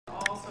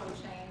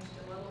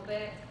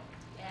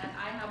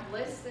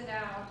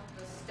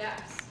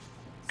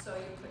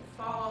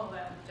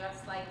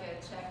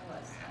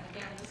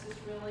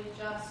really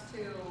just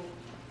to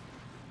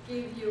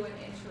give you an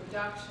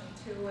introduction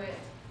to it.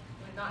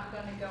 We're not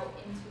going to go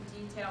into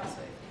detail,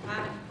 so if you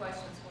have any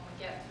questions when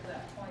we get to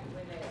that point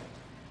with it.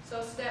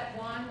 So step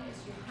one is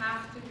you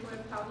have to do a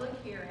public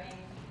hearing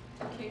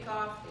to kick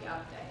off the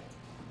update.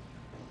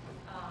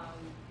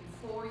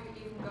 Before you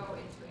even go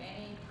into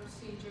any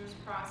procedures,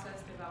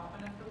 process,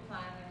 development of the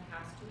plan, there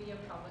has to be a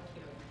public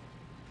hearing.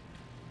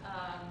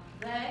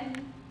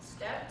 Then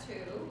step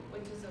two,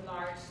 which is a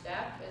large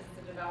step, is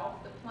to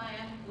develop the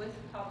plan with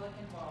public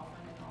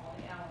involvement in all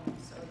the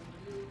elements. So you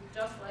do,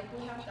 just like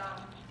we have done,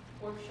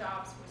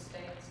 workshops with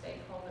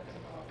stakeholder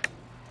involvement.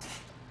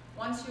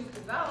 Once you've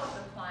developed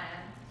the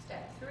plan,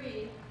 step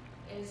three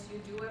is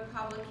you do a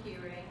public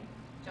hearing,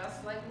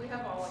 just like we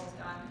have always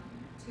done,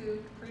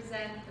 to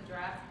present the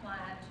draft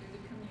plan to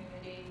the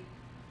community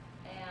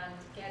and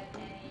get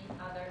any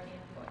other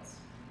inputs.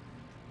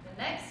 The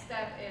next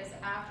step is,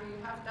 after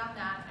you have done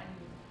that and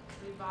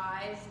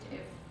revised,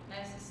 if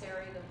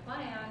necessary, the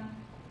plan,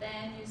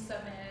 then you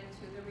submit it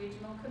to the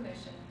regional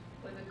commission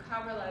with a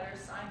cover letter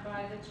signed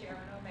by the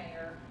chairman or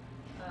mayor,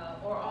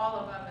 or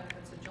all of them if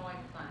it's a joint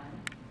plan.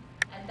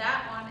 And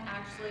that one,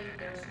 actually,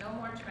 there's no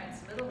more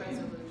transmittal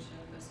resolution.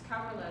 This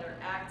cover letter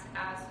acts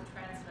as the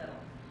transmittal.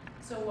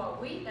 So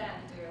what we then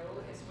do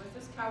is, with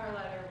this cover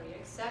letter, we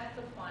accept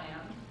the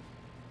plan,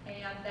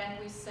 and then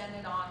we send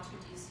it on to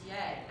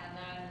DCA. And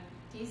then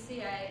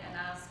DCA and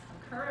us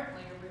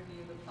concurrently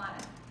review the plan.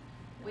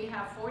 We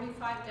have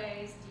 45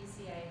 days,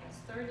 DCA has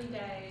 30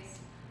 days.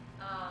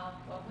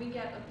 When we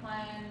get the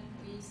plan,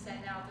 we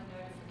send out the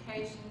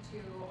notification to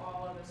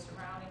all of the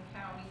surrounding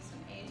counties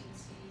and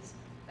agencies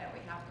that we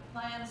have the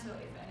plan, so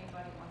if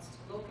anybody wants to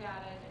look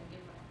at it and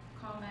give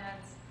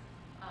comments,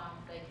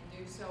 they can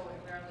do so. It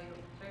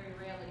very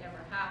rarely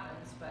ever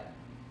happens, but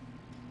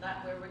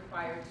that we're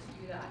required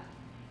to do that.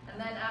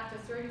 And then after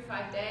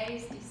 35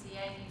 days,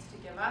 DCA needs to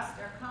give us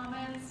their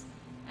comments,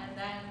 and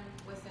then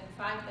within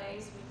 5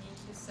 days, we need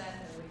to send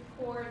a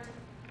report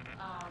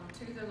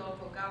to the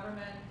local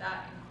government.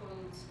 That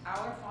includes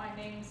our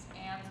findings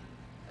and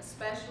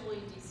especially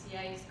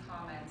DCA's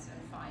comments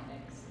and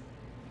findings.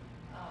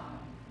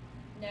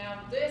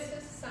 Now, this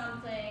is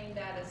something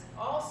that is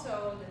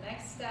also, the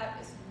next step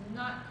is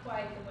not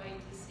quite the way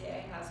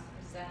DCA has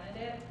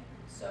presented it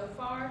so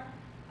far.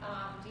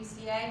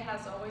 DCA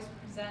has always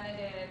presented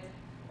it,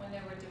 when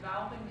they were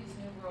developing these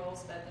new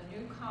rules, that the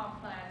new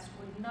comp plans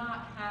would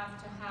not have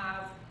to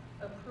have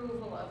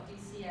approval of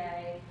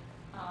DCA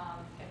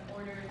in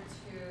order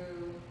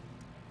to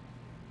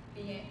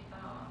be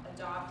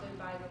adopted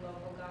by the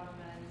local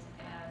government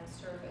and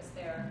serve as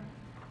their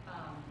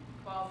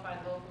qualified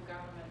local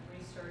government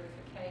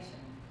recertification.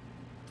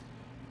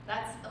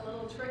 That's a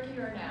little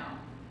trickier now.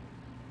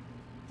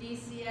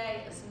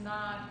 DCA is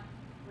not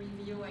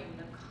reviewing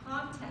the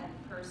content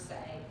per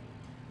se,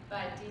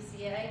 but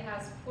DCA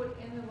has put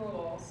in the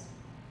rules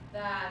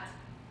that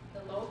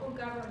the local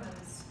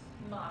governments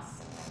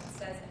must, it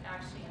says it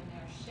actually in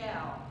their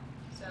shall,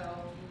 so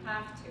you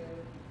have to,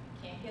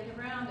 can't get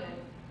around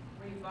it,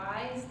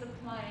 revise the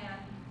plan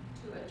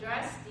to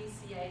address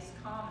DCA's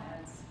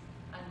comments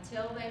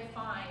until they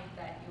find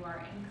that you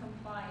are in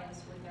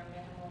compliance with their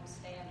minimum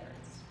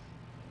standards.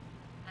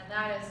 And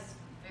that is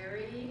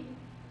very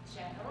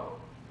general.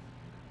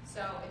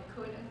 So it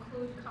could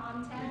include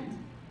content,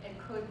 it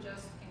could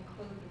just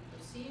include the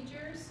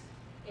procedures,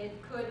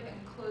 it could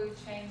include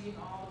changing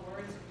all the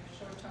words in your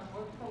short-term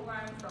work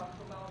program from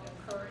promote,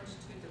 encourage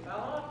to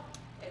develop.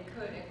 It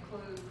could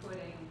include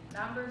putting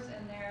numbers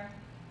in there.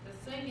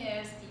 The thing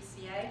is,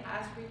 DCA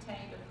has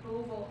retained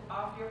approval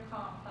of your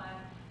comp plan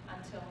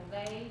until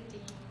they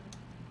deem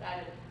that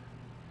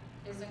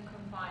it is in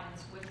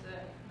compliance with the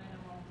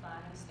minimum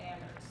planning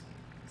standards.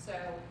 So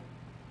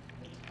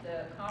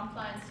the comp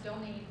plans still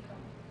need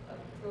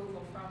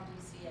approval from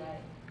DCA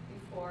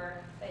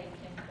before they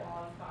can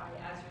qualify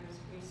as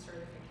your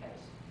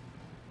recertification.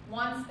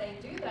 Once they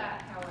do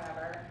that,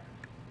 however,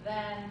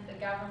 then the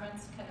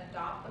governments can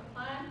adopt the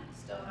plan.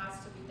 Still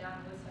has to be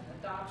done with an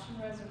adoption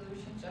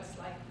resolution, just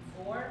like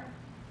before,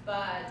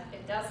 but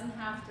it doesn't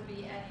have to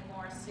be any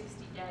more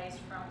 60 days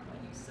from when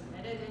you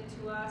submitted it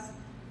to us,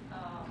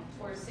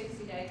 or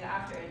 60 days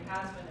after it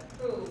has been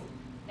approved.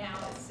 Now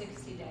it's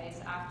 60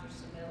 days after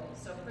submittal.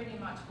 So pretty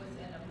much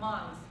within a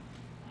month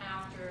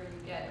after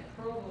you get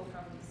approval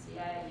from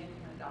DCA, you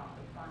can adopt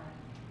the plan.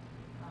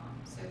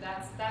 So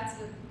that's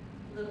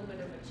a little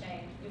bit of a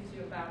change. Gives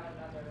you about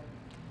another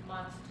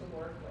month to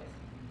work with.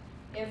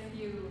 If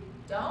you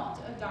don't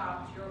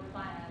adopt your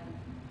plan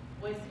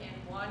within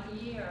 1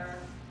 year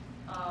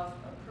of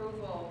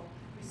approval,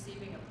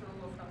 receiving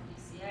approval from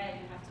DCA,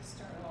 you have to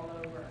start all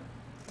over.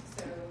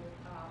 So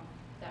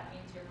that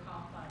means your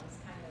comp plan is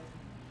kind of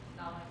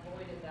null and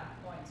void at that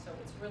point. So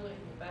it's really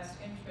in your best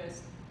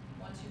interest,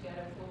 once you get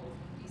approval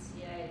from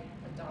DCA,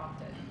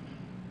 adopt it.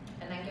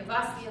 And then give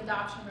us the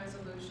adoption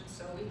resolution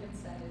so we can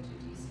send it to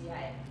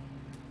DCA.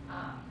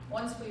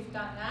 Once we've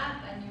done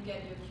that, then you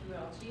get your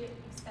QLG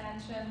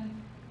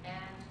extension,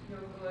 and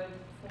you're good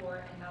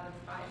for another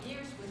 5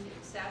 years, with the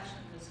exception,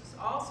 this is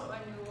also a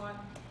new one,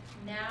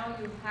 now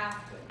you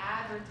have to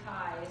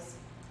advertise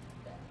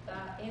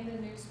in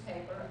the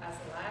newspaper as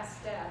the last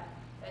step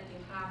that you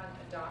haven't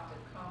adopted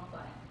comp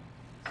plan.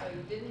 So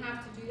you didn't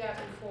have to do that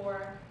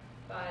before,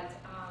 but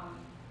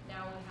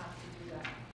now we have to do that.